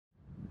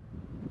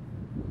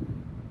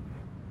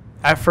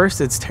At first,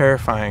 it's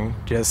terrifying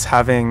just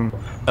having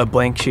a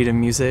blank sheet of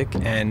music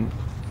and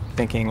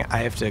thinking I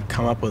have to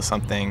come up with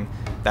something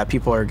that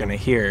people are going to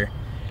hear.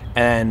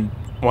 And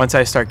once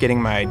I start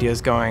getting my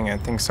ideas going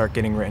and things start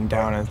getting written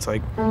down, it's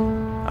like,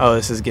 oh,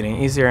 this is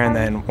getting easier. And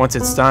then once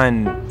it's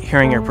done,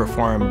 hearing it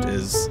performed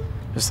is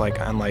just like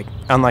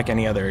unlike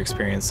any other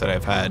experience that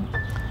I've had.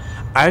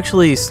 I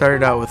actually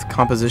started out with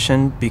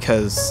composition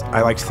because I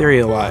liked theory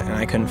a lot and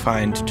I couldn't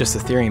find just a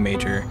theory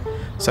major.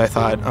 So I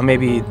thought, oh,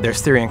 maybe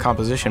there's theory and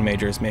composition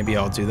majors, maybe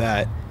I'll do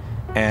that.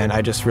 And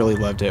I just really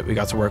loved it. We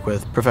got to work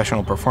with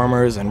professional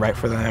performers and write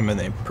for them, and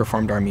they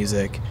performed our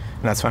music.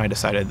 And that's when I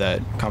decided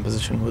that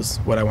composition was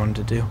what I wanted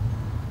to do.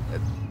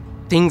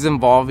 Things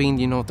involving,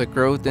 the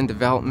growth and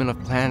development of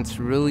plants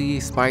really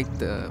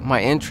spiked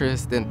my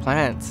interest in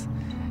plants.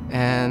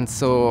 And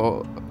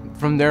so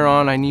from there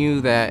on, I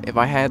knew that if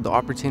I had the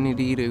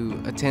opportunity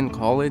to attend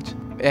college,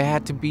 it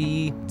had to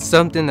be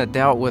something that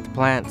dealt with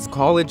plants.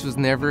 College was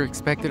never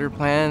expected or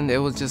planned. It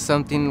was just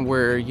something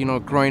where,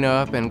 growing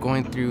up and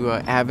going through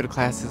AVID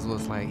classes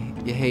was like,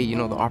 hey, the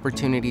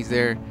opportunities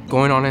there.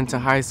 Going on into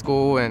high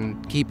school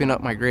and keeping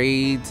up my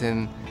grades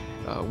and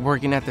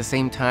working at the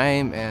same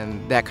time,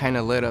 and that kind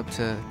of led up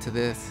to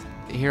this.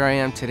 Here I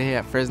am today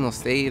at Fresno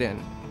State,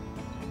 and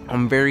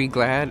I'm very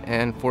glad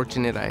and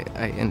fortunate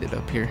I ended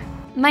up here.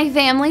 My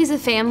family's a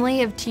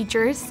family of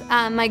teachers.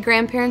 My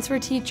grandparents were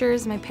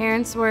teachers, my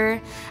parents were.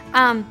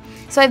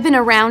 So I've been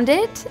around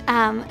it,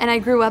 and I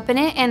grew up in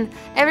it, and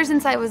ever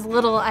since I was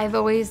little,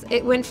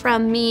 it went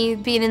from me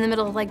being in the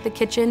middle of the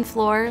kitchen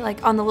floor,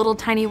 on the little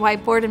tiny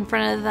whiteboard in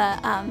front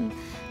of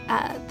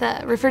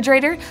the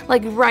refrigerator,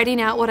 writing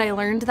out what I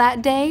learned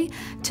that day,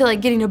 to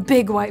getting a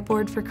big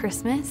whiteboard for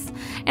Christmas.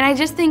 And I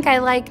just think I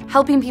like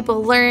helping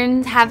people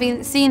learn,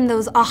 seeing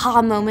those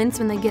aha moments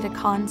when they get a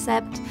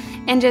concept,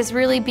 and just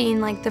really being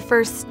the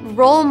first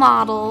role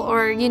model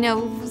or,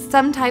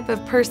 some type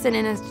of person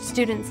in a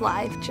student's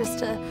life just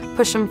to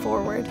push them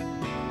forward.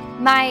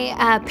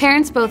 My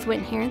parents both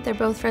went here. They're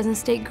both Fresno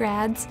State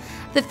grads.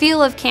 The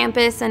feel of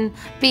campus and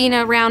being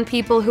around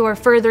people who are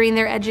furthering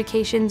their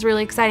education is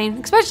really exciting,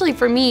 especially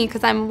for me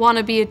because I want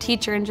to be a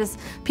teacher, and just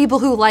people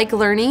who like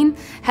learning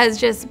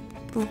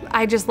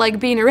I just like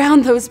being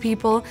around those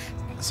people.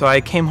 So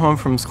I came home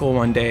from school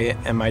one day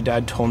and my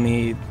dad told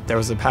me there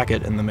was a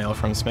packet in the mail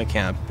from SMIC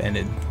camp, and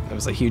it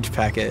was a huge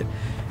packet.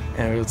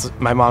 And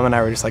my mom and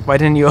I were just like, why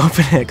didn't you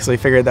open it? Because we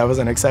figured that was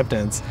an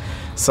acceptance.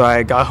 So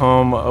I got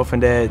home,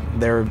 opened it.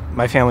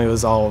 My family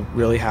was all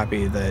really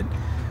happy that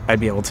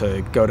I'd be able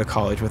to go to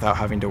college without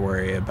having to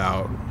worry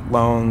about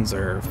loans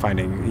or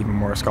finding even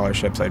more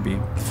scholarships. I'd be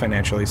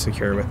financially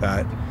secure with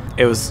that.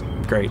 It was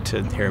great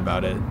to hear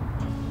about it.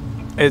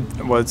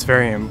 It's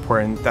very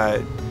important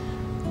that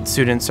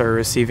students are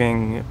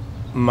receiving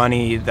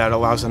money that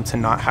allows them to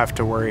not have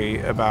to worry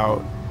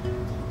about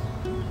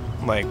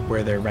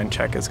where their rent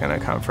check is going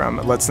to come from.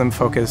 It lets them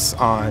focus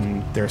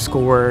on their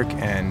schoolwork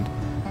and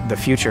the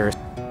future.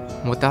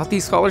 Without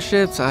these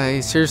scholarships,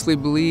 I seriously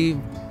believe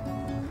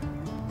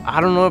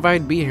I don't know if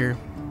I'd be here.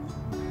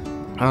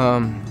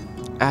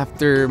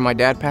 After my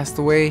dad passed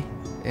away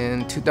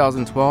in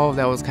 2012,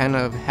 that was kind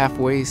of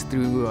halfway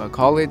through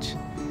college,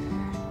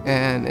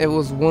 and it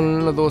was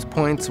one of those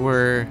points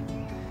where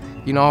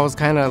I was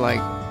kind of like,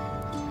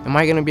 am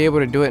I gonna be able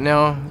to do it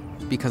now?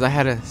 Because I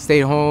had to stay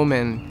home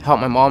and help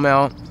my mom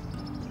out.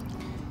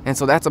 And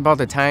so that's about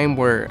the time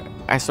where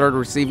I started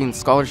receiving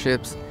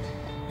scholarships.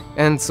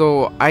 And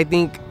so I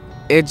think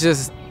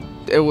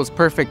it was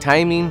perfect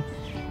timing,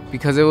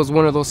 because it was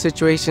one of those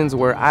situations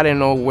where I didn't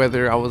know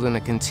whether I was gonna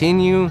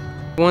continue.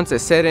 Once it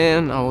set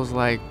in, I was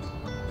like,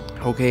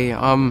 okay,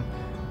 I'm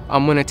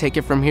gonna take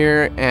it from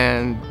here,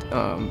 and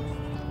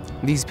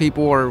these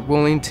people are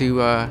willing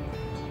to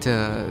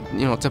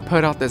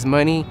put out this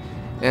money.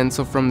 And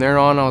so from there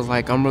on, I was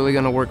like, I'm really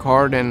gonna work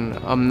hard, and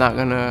I'm not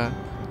gonna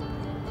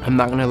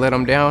let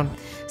them down.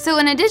 So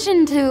in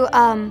addition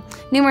to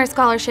numerous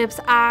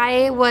scholarships,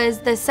 I was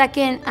the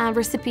second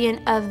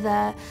recipient of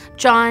the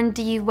John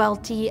D.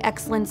 Welty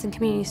Excellence in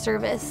Community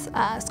Service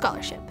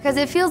Scholarship, because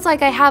it feels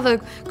like I have a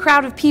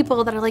crowd of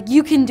people that are like,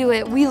 you can do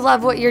it, we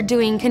love what you're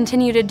doing,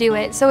 continue to do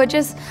it. So it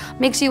just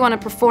makes you want to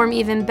perform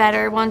even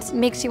better,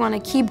 makes you want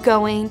to keep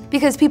going,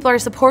 because people are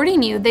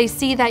supporting you. They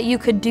see that you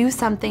could do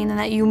something and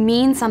that you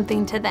mean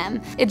something to them.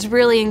 It's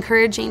really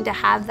encouraging to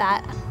have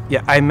that.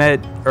 Yeah, I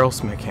met Earl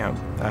Smithcamp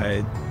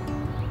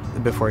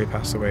before he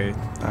passed away.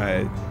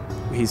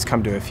 He's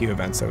come to a few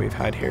events that we've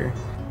had here.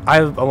 I,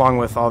 along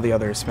with all the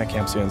other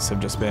Smithcamp students, have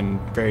just been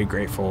very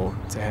grateful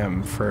to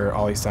him for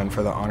all he's done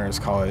for the Honors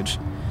College.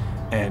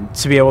 And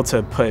to be able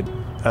to put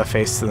a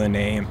face to the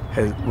name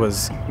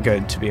was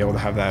good, to be able to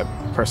have that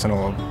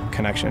personal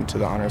connection to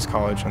the Honors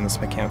College and the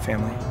Smithcamp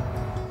family.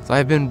 So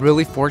I've been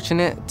really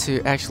fortunate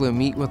to actually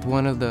meet with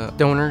one of the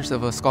donors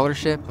of a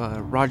scholarship,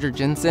 Roger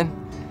Jensen.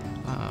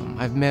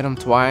 I've met him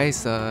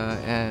twice,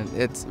 and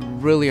it's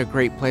really a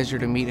great pleasure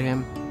to meet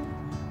him.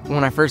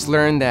 When I first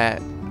learned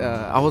that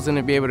I was going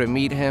to be able to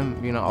meet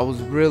him, I was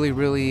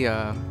really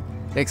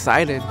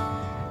excited,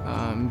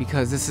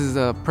 because this is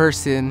a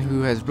person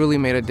who has really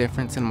made a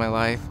difference in my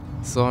life.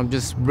 So I'm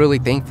just really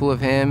thankful of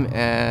him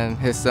and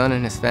his son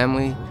and his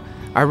family.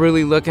 I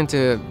really look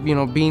into,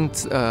 being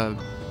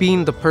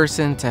the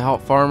person to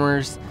help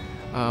farmers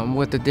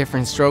with the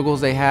different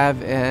struggles they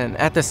have, and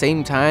at the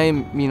same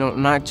time,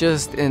 not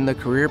just in the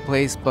career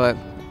place, but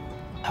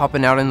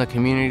helping out in the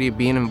community,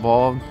 being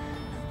involved,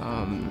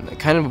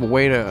 kind of a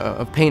way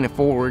of paying it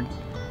forward.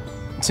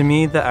 To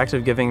me, the act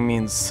of giving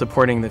means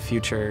supporting the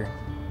future,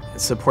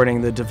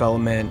 supporting the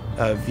development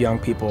of young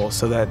people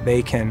so that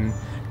they can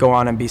go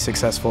on and be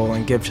successful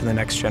and give to the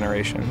next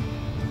generation.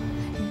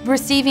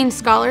 Receiving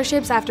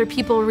scholarships after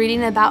people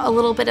reading a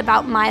little bit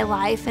about my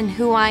life and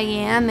who I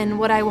am and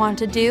what I want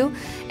to do,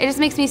 it just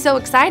makes me so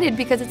excited,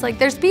 because it's like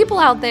there's people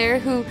out there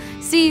who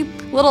see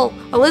little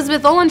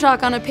Elizabeth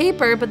Olenchok on a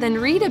paper but then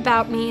read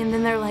about me, and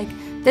then they're like,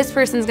 this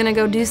person's gonna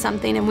go do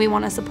something and we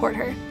want to support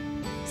her.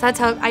 So that's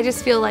how I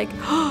just feel like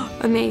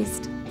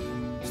amazed.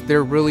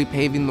 They're really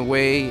paving the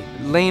way,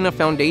 laying a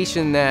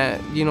foundation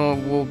that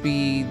will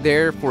be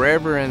there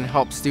forever and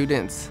help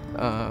students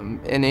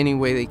in any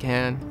way they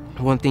can.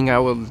 One thing I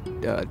will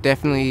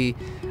definitely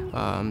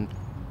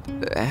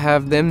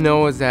have them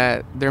know is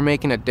that they're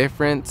making a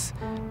difference,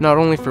 not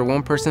only for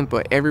one person,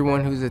 but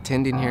everyone who's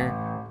attending here.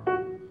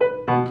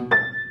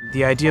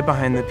 The idea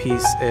behind the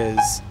piece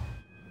is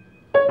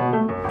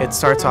it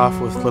starts off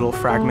with little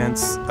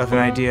fragments of an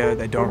idea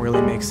that don't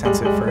really make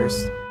sense at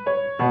first.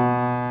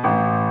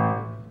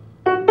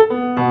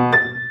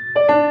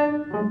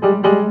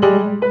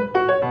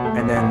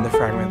 And then the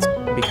fragments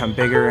become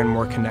bigger and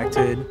more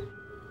connected.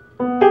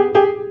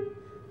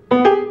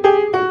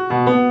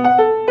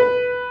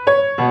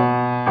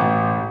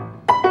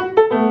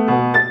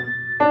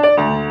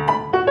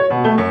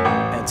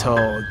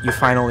 Until you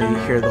finally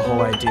hear the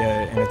whole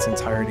idea in its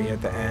entirety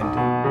at the end.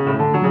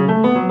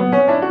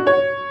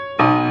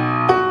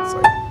 It's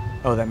like,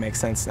 oh, that makes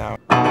sense now.